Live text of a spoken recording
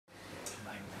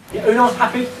Yeah, Unai's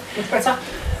happy, much better?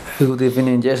 Good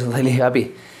evening, yes, really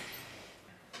happy.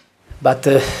 But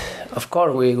of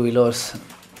course we lost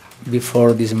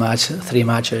before this match 3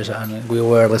 matches, and we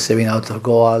were receiving out of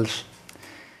goals.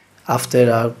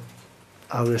 After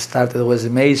our start it was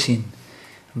amazing,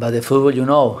 but the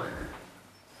football,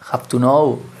 have to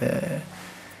know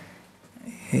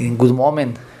in good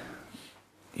moment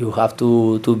you have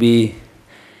to be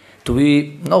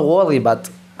not worried but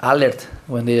alert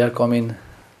when they are coming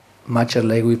matches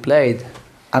like we played,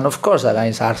 and of course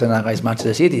against Arsenal, against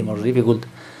Manchester City, more difficult.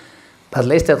 But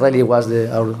Leicester really was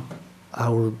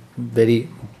our very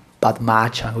bad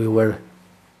match, and we were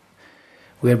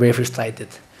very frustrated.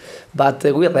 But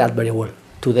we reacted very well.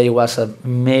 Today was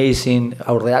amazing,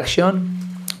 our reaction,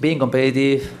 being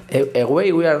competitive.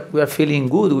 Away we are feeling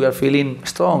good, we are feeling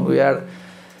strong, we are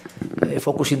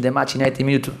focusing the match in 90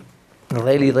 minutes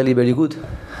really very good.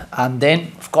 And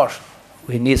then, of course,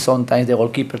 we need sometimes the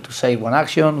goalkeeper to save one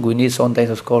action, we need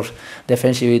sometimes, of course,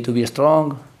 defensively to be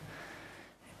strong,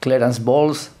 clearance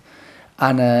balls,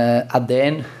 and at the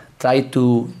end try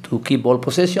to keep ball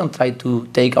possession, try to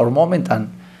take our moment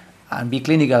and be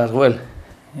clinical as well,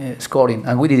 scoring.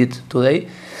 And we did it today.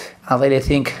 I really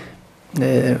think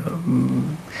the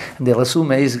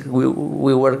resume is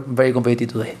we were very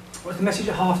competitive today. What's the message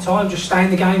at half time? Just stay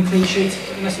in the game, clean sheet.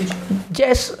 The message?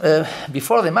 Yes,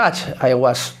 before the match I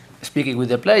was speaking with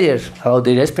the players about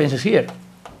their experiences here,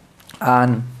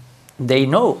 and they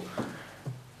know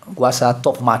it was a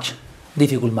tough match,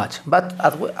 difficult match. But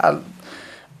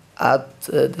at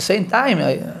the same time,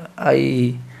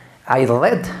 I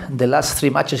read the last 3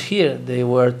 matches here. They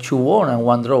were 2-1 and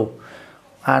 1 draw,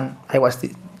 and I was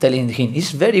telling him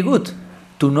it's very good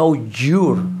to know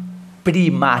your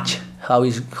pre-match how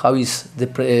is the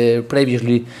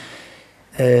previously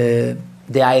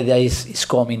the idea is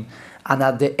coming, and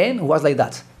at the end it was like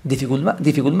that.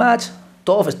 Difficult match,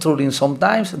 tough, struggling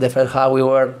sometimes. The first half we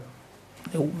were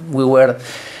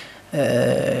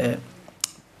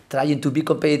trying to be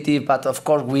competitive, but of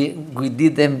course we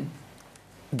did them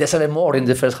deserve more in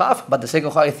the first half. But the second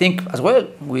half, I think as well,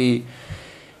 we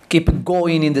keep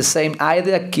going in the same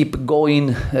idea, keep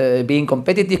going, being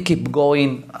competitive, keep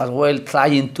going as well,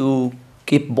 trying to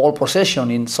keep ball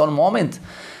possession in some moment.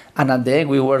 And at the end,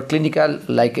 we were clinical,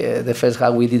 like the first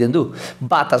half we didn't do.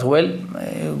 But as well,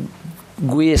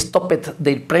 we stopped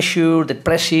the pressure, the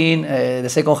pressing. The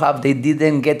second half, they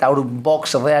didn't get our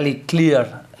box really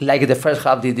clear like the first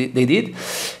half they did.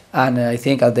 And I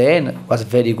think at the end was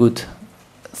very good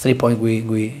 3 points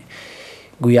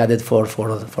we added for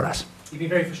us. You've been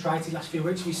very frustrated last few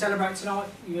weeks. Will you celebrate tonight?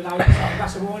 Are you allowed to have a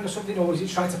glass of wine or something, or is it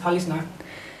straight to Palace now?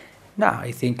 No,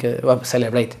 I think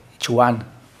celebrate each one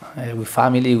with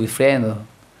family, with friends.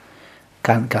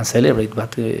 Can celebrate,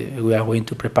 but we are going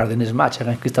to prepare the next match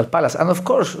against Crystal Palace. And of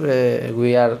course,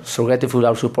 we are so grateful to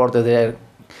our supporters.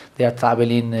 They are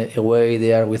traveling away.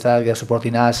 They are with us. They are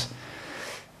supporting us.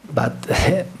 But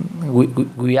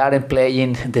we aren't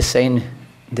playing the same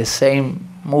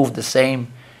move, the same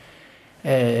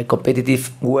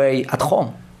competitive way at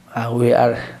home. We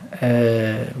are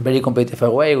very competitive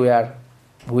away. We are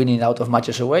winning out of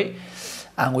matches away,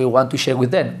 and we want to share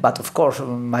with them. But of course,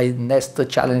 my next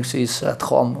challenge is at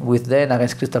home with them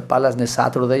against Crystal Palace next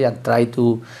Saturday, and try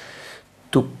to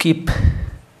keep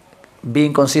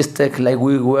being consistent like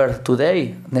we were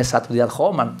today next Saturday at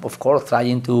home, and of course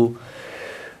trying to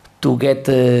get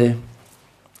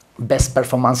best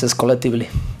performances collectively.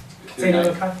 Coutinho,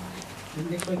 okay?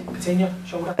 Next week, Coutinho,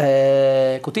 shoulder?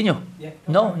 Coutinho? Yeah.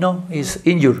 No, he's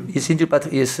injured. He's injured, but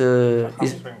he's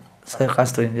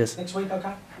hamstring, yes. Next week,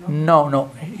 okay? No,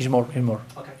 it's more.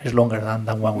 Okay. It's longer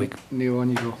than 1 week. Neil, on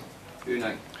you go.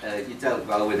 Unai, you dealt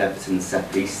well with Everton's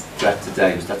set-piece threat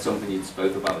today. Was that something you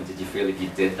spoke about, and did you feel if you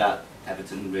did that,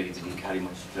 Everton really didn't carry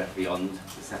much threat beyond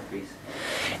the set-piece?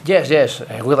 Yes,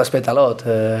 we respect a lot.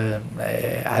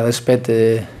 I respect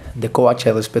the coach,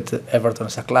 I respect Everton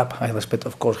as a club. I respect,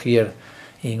 of course, here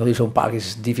in Goodison Park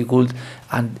is difficult,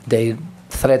 and their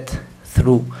threat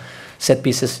through set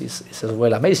pieces is as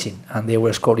well amazing. And they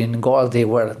were scoring goals, they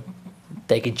were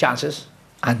taking chances,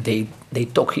 and they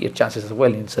took here chances as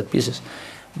well in set pieces.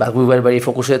 But we were very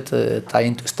focused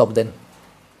trying to stop them,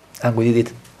 and we did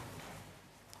it.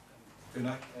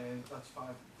 Unai, that's 5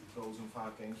 goals in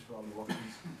 5 games for Ollie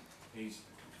Watkins. He's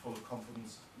full of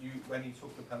confidence. When he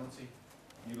took the penalty,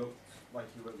 you looked like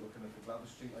you were looking at the Gladys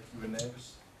Street, like you were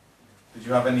nervous. Did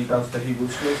you have any doubts that he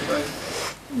would score today?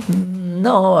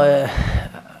 No,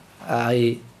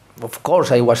 of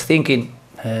course I was thinking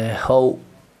how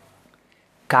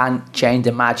can change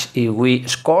the match if we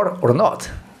score or not.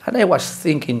 And I was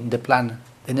thinking the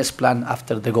next plan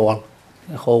after the goal,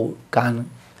 how can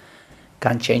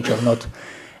can change or not.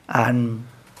 And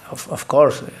of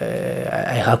course,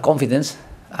 I have confidence,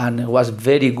 and it was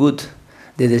very good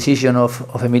the decision of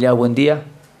Emilio Buendia,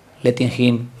 letting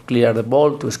him clear the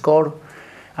ball to score,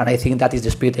 and I think that is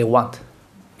the spirit I want,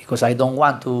 because I don't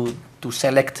want to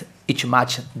select each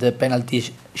match the penalty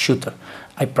shooter.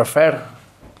 I prefer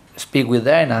speak with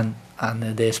them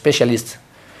and the specialists,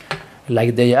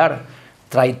 like they are,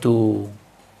 try to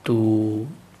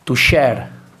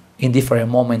share in different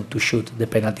moments to shoot the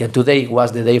penalty. And today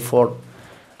was the day for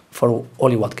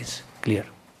Ollie Watkins, clear.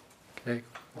 Okay.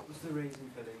 What was the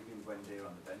reason for leaving Buendia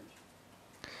on the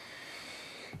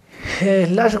bench?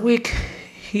 Last week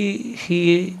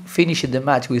he finished the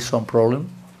match with some problem,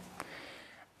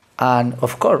 and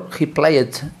of course he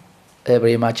played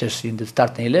every matches in the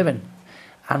starting 11,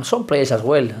 and some players as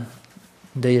well.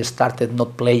 They started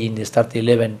not playing the starting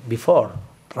 11 before,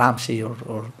 Ramsey or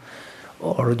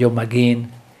Joe McGinn,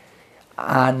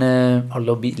 and or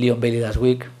Leon Bailey last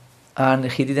week.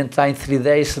 And he didn't train 3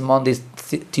 days, Monday,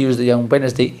 Tuesday and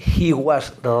Wednesday. He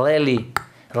was really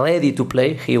ready to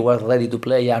play. He was ready to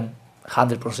play and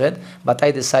 100%. But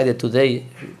I decided today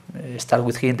start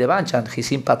with him in the bench, and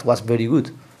his impact was very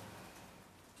good.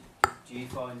 Do you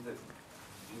find that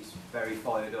he's very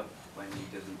fired up when he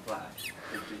doesn't play?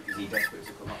 Is he desperate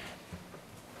to come up?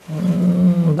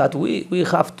 But we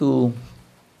have to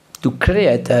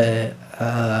create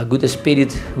a good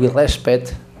spirit with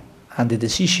respect, and the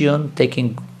decision,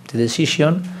 taking the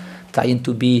decision, trying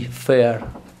to be fair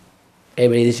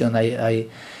every decision I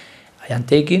am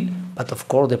taking. But of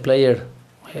course the player,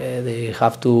 they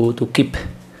have to keep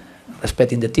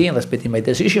respecting the team, respecting my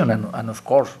decision, and of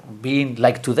course being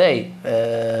like today,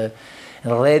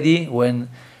 ready when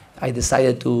I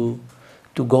decided to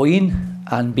go in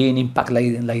and be an impact like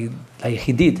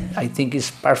he did. I think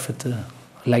it's perfect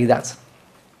like that.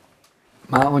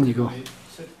 Matt, on you go. You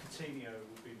said Coutinho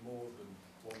will be more than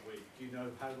 1 week. Do you know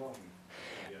how long?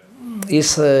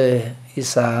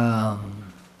 It's a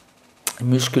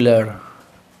muscular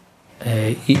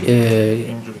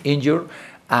injury,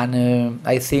 and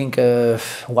I think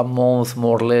 1 month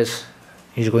more or less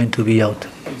is going to be out.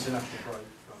 International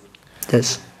break.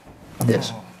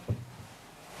 Yes.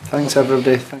 Thanks,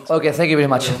 everybody. Thanks. Okay, thank you very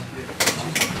much.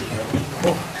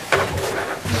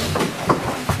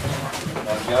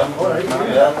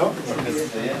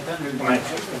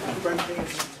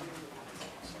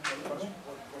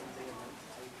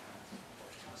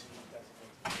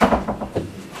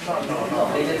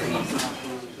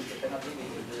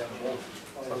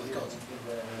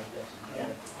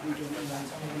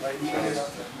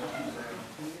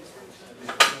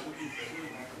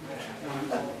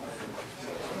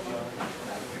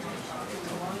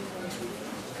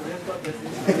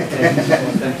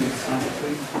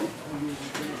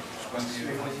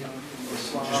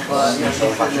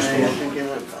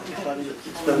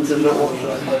 Just